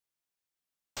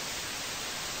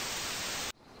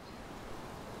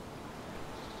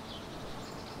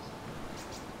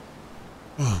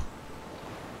Oh.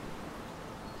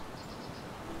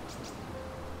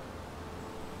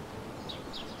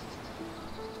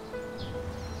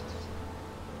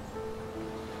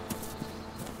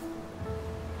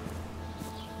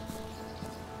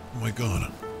 Oh my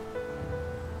God.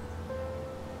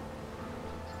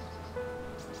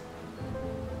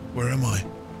 Where am I?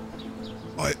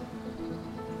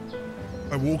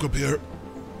 I woke up here.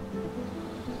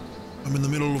 I'm in the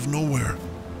middle of nowhere.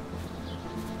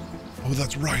 Oh,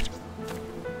 that's right.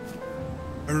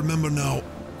 I remember now.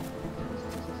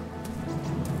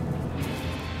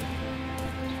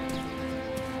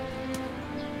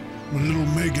 My little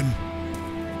Megan.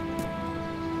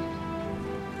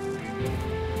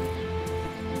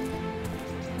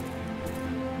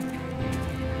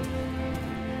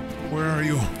 Where are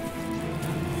you?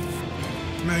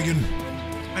 Megan.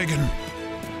 Megan.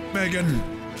 Megan.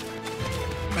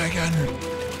 Megan.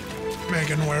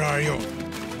 Megan, where are you?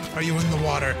 Are you in the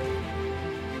water?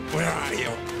 Where are you?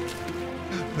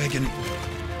 Megan.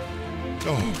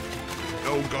 Oh.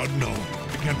 Oh God, no.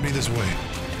 It can't be this way.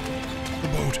 The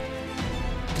boat.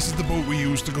 This is the boat we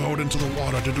used to go out into the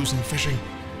water to do some fishing.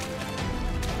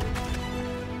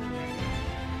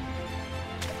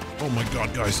 Oh my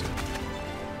God, guys.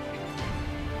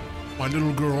 My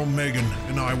little girl Megan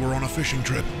and I were on a fishing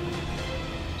trip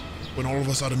when all of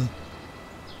a sudden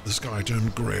the sky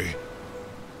turned gray.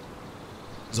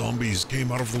 Zombies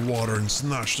came out of the water and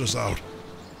snatched us out.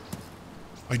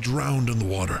 I drowned in the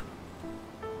water.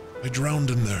 I drowned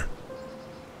in there.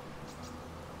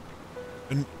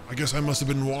 And I guess I must have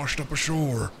been washed up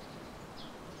ashore.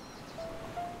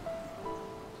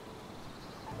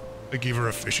 I gave her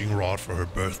a fishing rod for her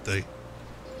birthday.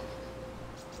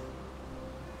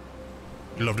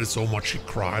 She loved it so much she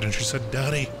cried and she said,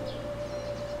 "Daddy,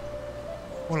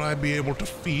 will I be able to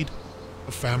feed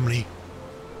a family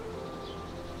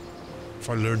if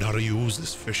I learn how to use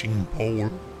this fishing pole?"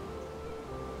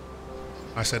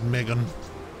 I said, "Megan,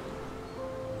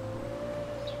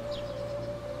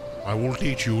 I will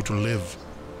teach you to live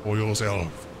for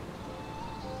yourself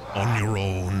on your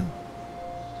own.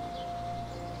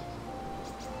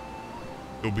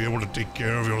 You'll be able to take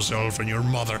care of yourself and your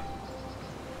mother,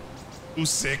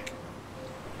 who's sick.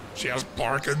 She has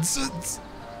Parkinson's."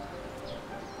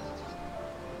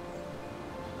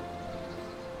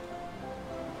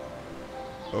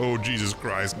 Oh, Jesus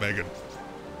Christ, Megan.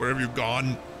 Where have you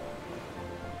gone?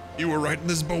 You were right in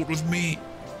this boat with me.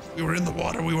 We were in the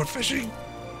water, we were fishing.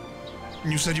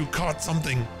 And you said you caught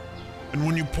something. And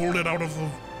when you pulled it out of the...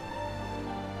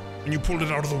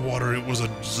 water, it was a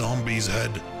zombie's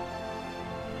head.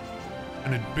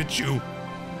 And it bit you.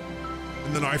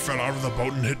 And then I fell out of the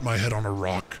boat and hit my head on a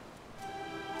rock.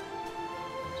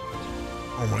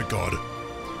 Oh my God.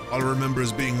 All I remember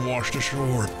is being washed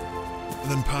ashore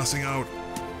and then passing out.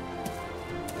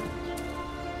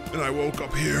 And I woke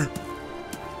up here.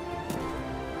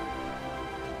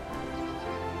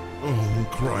 Oh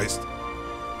Christ.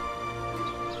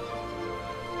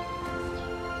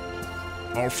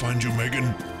 I'll find you,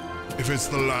 Megan, if it's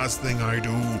the last thing I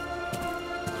do.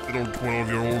 Little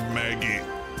 12-year-old Maggie.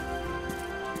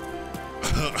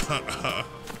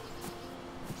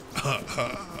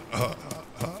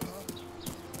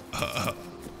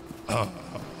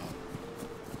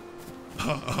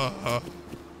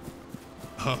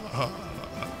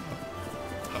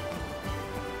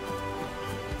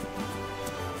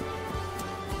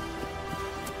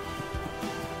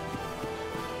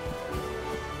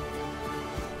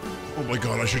 Oh my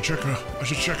God, I should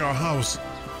check our house.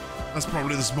 That's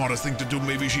probably the smartest thing to do.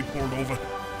 Maybe she went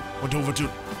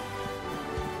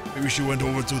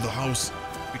over to the house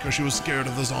because she was scared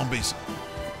of the zombies.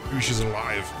 Maybe she's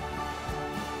alive.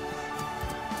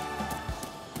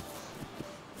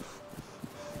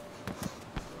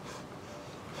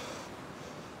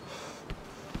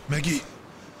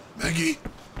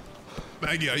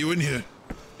 Maggie, are you in here?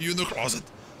 Are you in the closet?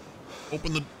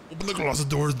 Open the closet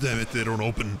doors, damn it, they don't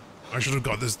open. I should have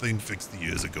got this thing fixed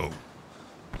years ago.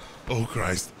 Oh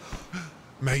Christ.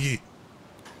 Maggie,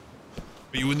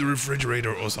 are you in the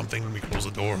refrigerator or something? Let me close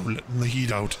the door, letting the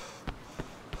heat out.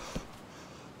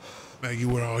 Maggie,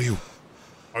 where are you?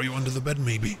 Are you under the bed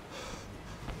maybe?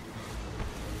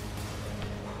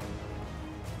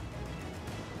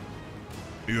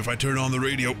 Maybe if I turn on the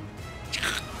radio.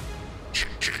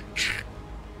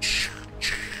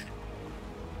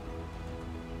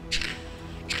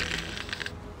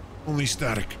 Only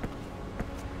static.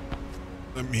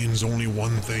 That means only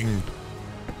one thing.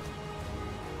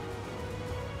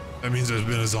 That means there's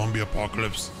been a zombie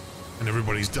apocalypse and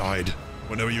everybody's died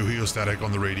whenever you hear static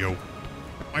on the radio.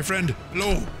 My friend,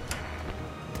 hello?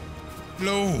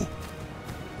 Hello?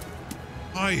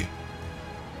 Hi.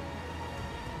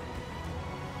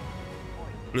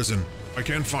 Listen, I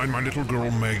can't find my little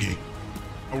girl Maggie.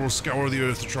 I will scour the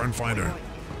earth to try and find her.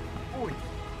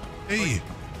 Hey.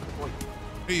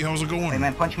 Hey, how's it going? Hey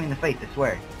man, punch me in the face, I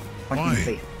swear. Punch me in the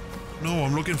face. No,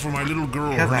 I'm looking for my little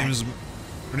girl.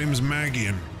 Her name is Maggie,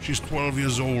 and she's 12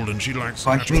 years old, and she likes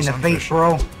punch me in the face,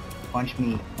 bro. Punch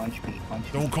me.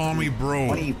 Don't call me bro.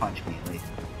 Why do you punch me at least?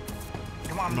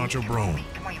 Come on, I'm not your bro.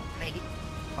 Come on, you faggot.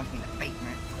 Punch me in the face,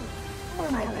 man.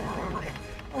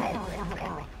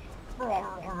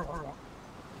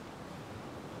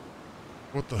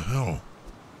 What the hell?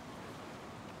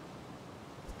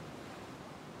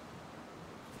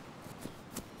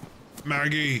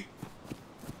 Maggie!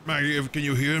 Maggie, can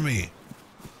you hear me?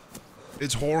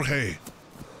 It's Jorge,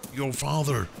 your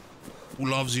father, who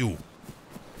loves you.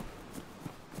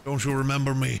 Don't you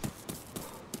remember me?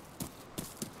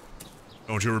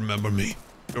 Don't you remember me?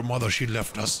 Your mother, she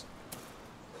left us.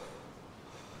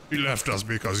 She left us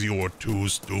because you were too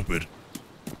stupid.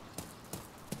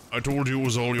 I told you it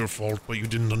was all your fault, but you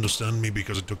didn't understand me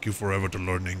because it took you forever to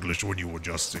learn English when you were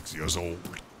just 6 years old.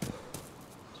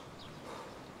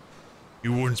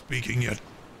 You weren't speaking yet.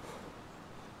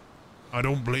 I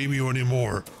don't blame you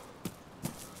anymore.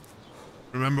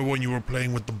 Remember when you were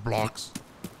playing with the blocks?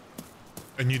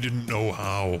 And you didn't know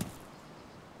how. You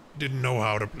didn't know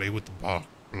how to play with the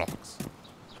blocks.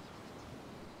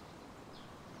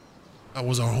 That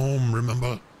was our home,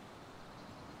 remember?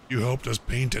 You helped us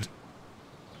paint it.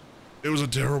 It was a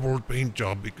terrible paint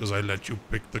job because I let you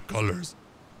pick the colors.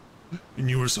 And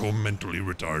you were so mentally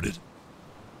retarded.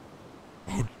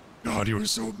 Oh God, you were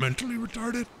so mentally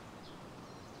retarded.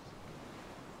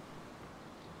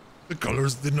 The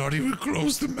colors did not even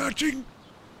close to matching.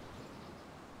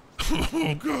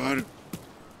 Oh God.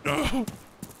 No.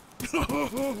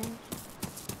 No.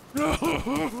 No.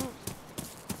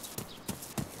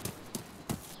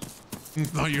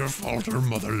 It's not your fault her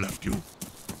mother left you.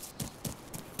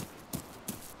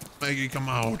 Maggie, come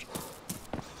out.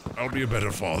 I'll be a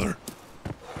better father.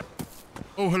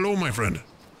 Oh, hello, my friend.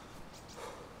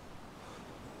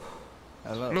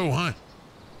 Hello. Hello, hi.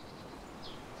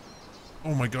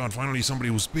 Oh my God, finally somebody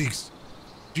who speaks.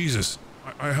 Jesus,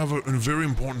 I have a very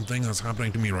important thing that's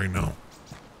happening to me right now.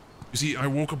 You see, I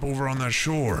woke up over on that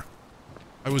shore.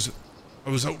 I was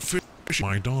out fishing with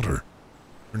my daughter.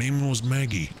 Her name was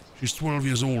Maggie. She's 12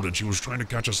 years old and she was trying to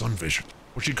catch a sunfish,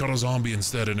 but she caught a zombie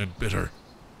instead and it bit her.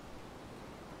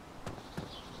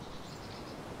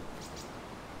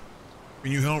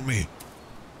 Can you help me?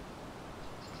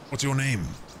 What's your name?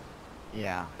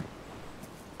 Yeah.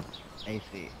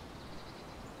 AC.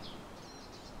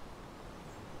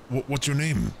 What's your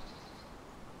name?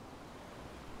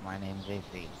 My name's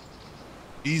AC.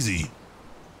 Easy.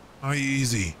 Hi,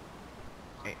 Easy.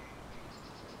 Hey.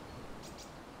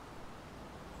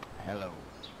 Hello.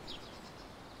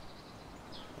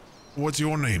 What's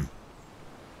your name?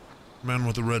 Man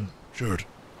with the red shirt.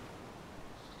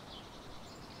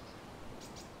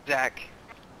 Zach.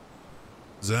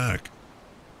 Zach.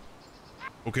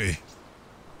 Okay.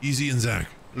 Easy and Zach,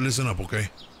 listen up, okay?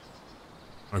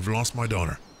 I've lost my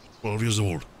daughter, 12 years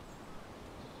old.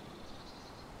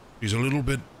 She's a little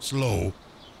bit slow,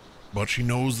 but she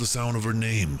knows the sound of her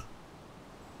name.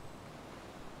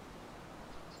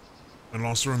 I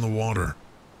lost her in the water.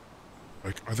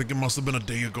 I think it must have been a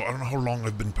day ago. I don't know how long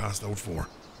I've been passed out for.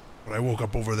 But I woke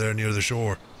up over there near the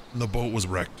shore, and the boat was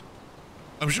wrecked.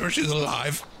 I'm sure she's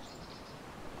alive.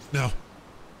 Now,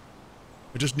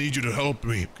 I just need you to help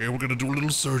me, okay? We're gonna do a little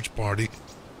search party.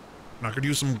 And I could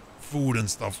use some food and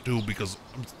stuff too, because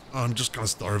I'm just kind of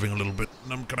starving a little bit,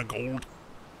 and I'm kind of cold.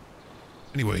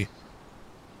 Anyway,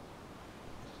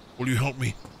 will you help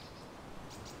me?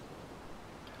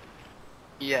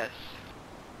 Yes.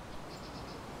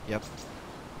 Yep.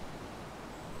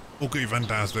 Okay,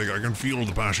 fantastic. I can feel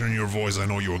the passion in your voice. I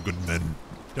know you're good men.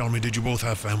 Tell me, did you both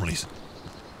have families?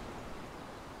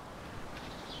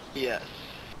 Yes.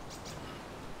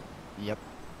 Yep.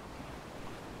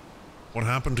 What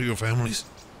happened to your families?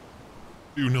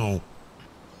 Do you know?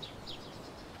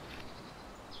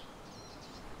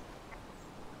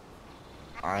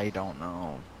 I don't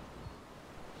know.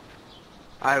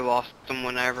 I lost them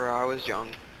whenever I was young.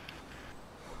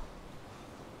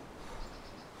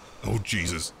 Oh,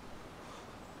 Jesus.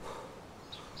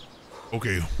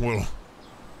 Okay, well,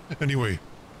 anyway,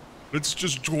 let's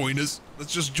just join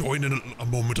in a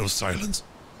moment of silence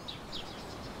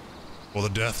for the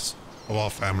deaths of our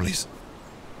families.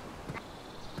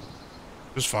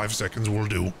 Just 5 seconds will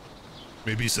do.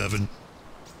 Maybe 7.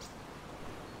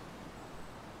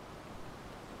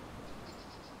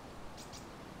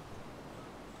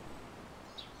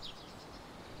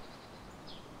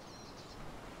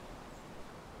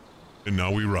 And now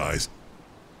we rise.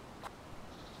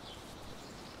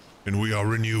 And we are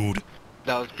renewed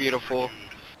That was beautiful.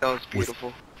 That was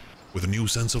beautiful. with a new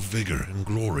sense of vigor and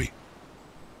glory.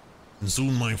 And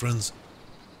soon, my friends,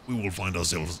 we will find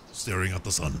ourselves staring at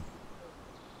the sun,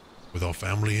 with our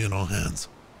family in our hands,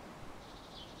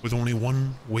 with only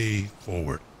one way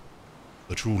forward,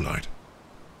 the true light,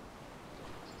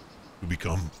 to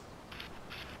become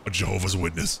a Jehovah's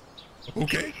Witness.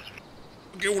 Okay?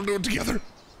 Okay, we'll do it together.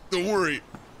 Don't worry.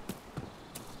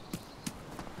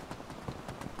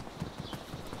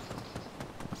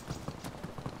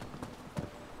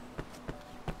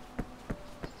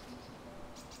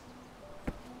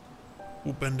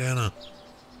 Ooh, bandana.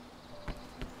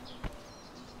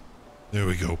 There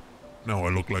we go. Now I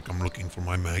look like I'm looking for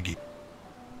my Maggie.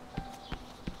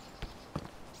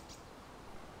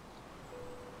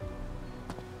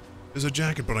 There's a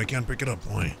jacket, but I can't pick it up.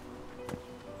 Why?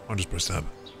 I'll just press tab.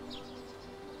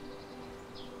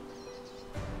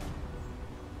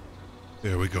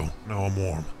 There we go. Now I'm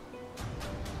warm.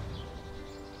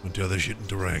 I'll tear this shit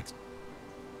into rags.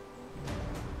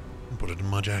 And put it in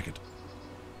my jacket.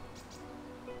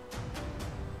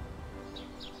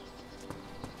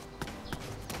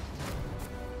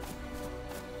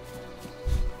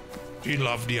 She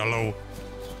loved yellow.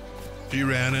 She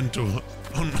ran into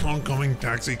an oncoming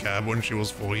taxi cab when she was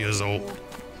 4 years old.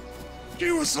 She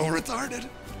was so retarded.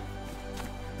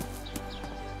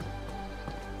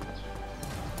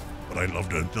 But I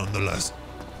loved her nonetheless.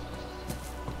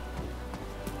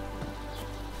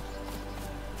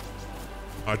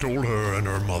 I told her and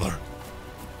her mother,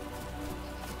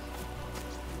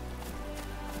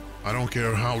 I don't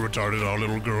care how retarded our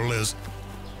little girl is.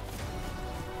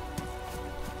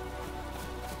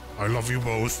 I love you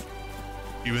both,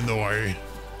 even though I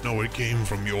know it came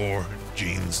from your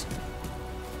genes.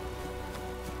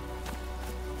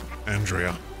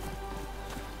 Andrea.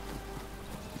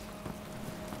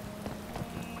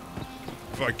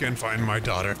 If I can't find my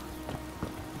daughter,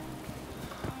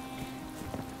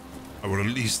 I would at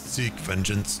least seek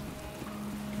vengeance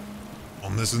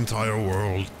on this entire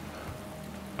world.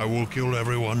 I will kill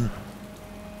everyone.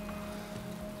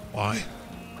 Why?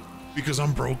 Because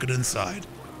I'm broken inside.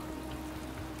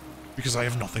 Because I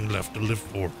have nothing left to live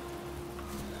for.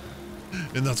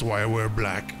 And that's why I wear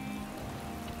black.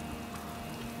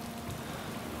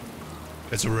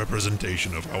 It's a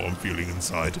representation of how I'm feeling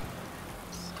inside.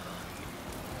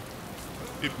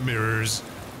 It mirrors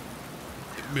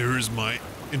my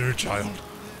inner child.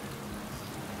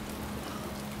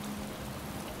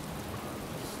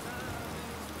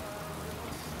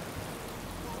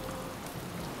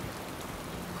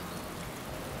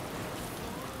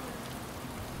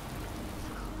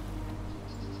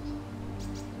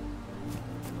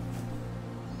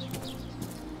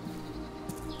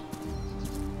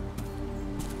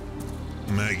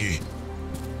 Maggie,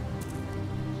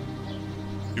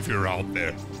 if you're out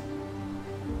there,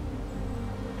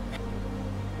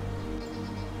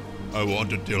 I want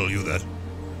to tell you that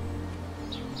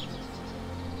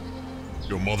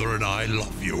your mother and I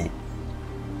love you.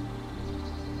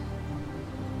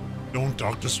 Don't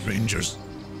talk to strangers.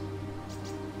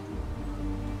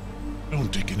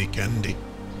 Don't take any candy.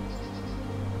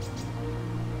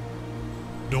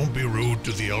 Don't be rude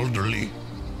to the elderly.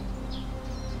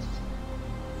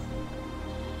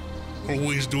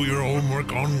 Always do your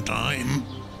homework on time.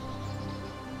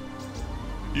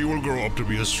 You will grow up to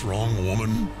be a strong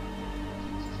woman.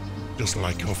 Just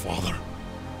like your father.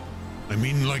 I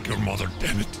mean like your mother,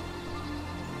 damn it.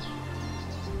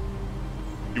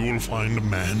 You will find a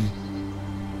man.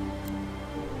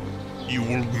 You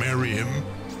will marry him.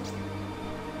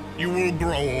 You will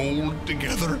grow old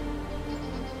together.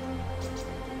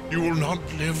 You will not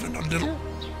live in a little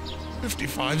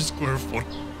 55 square foot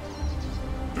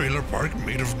trailer park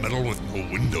made of metal with no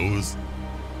windows.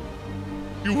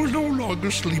 You will no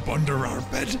longer sleep under our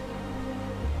bed.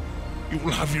 You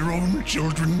will have your own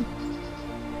children.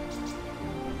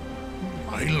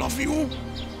 I love you.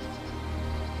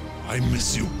 I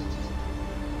miss you.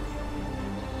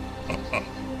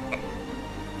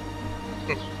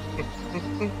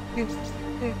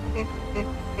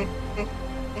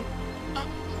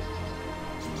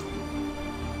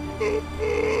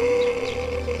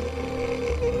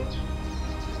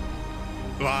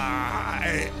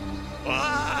 Why?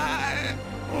 Why?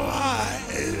 Why?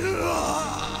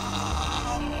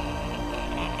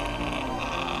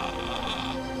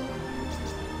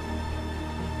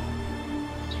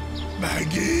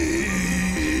 Maggie!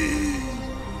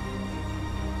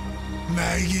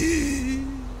 Maggie!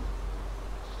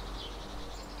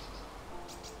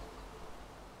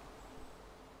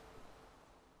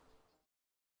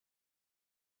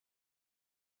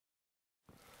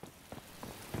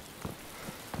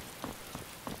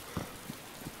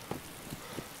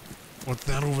 What's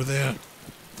that over there?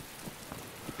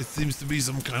 It seems to be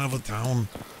some kind of a town.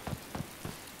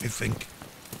 I think.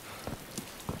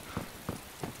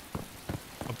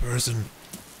 A person.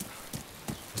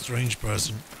 A strange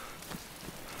person.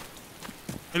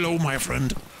 Hello, my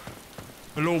friend.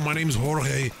 Hello, my name's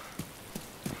Jorge.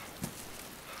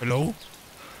 Hello?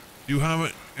 Do you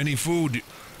have any food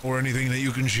or anything that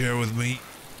you can share with me?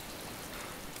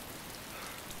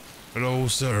 Hello,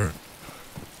 sir.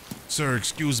 Sir,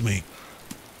 excuse me.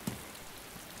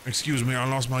 Excuse me, I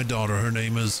lost my daughter. Her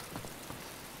name is...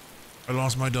 I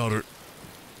lost my daughter.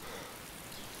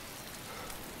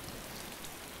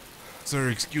 Sir,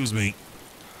 excuse me.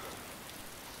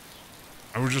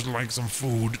 I would just like some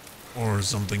food or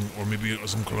something, or maybe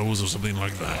some clothes or something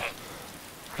like that.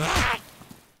 Ah!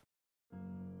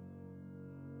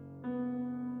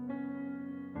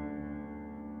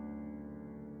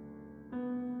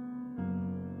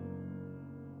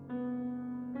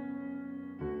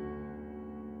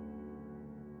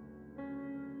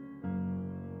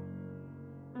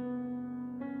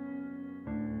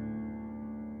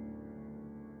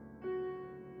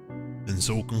 And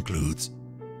so concludes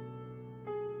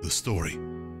the story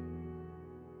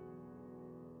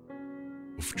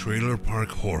of Trailer Park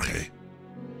Jorge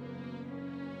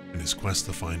and his quest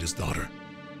to find his daughter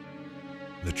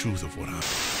and the truth of what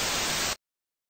happened.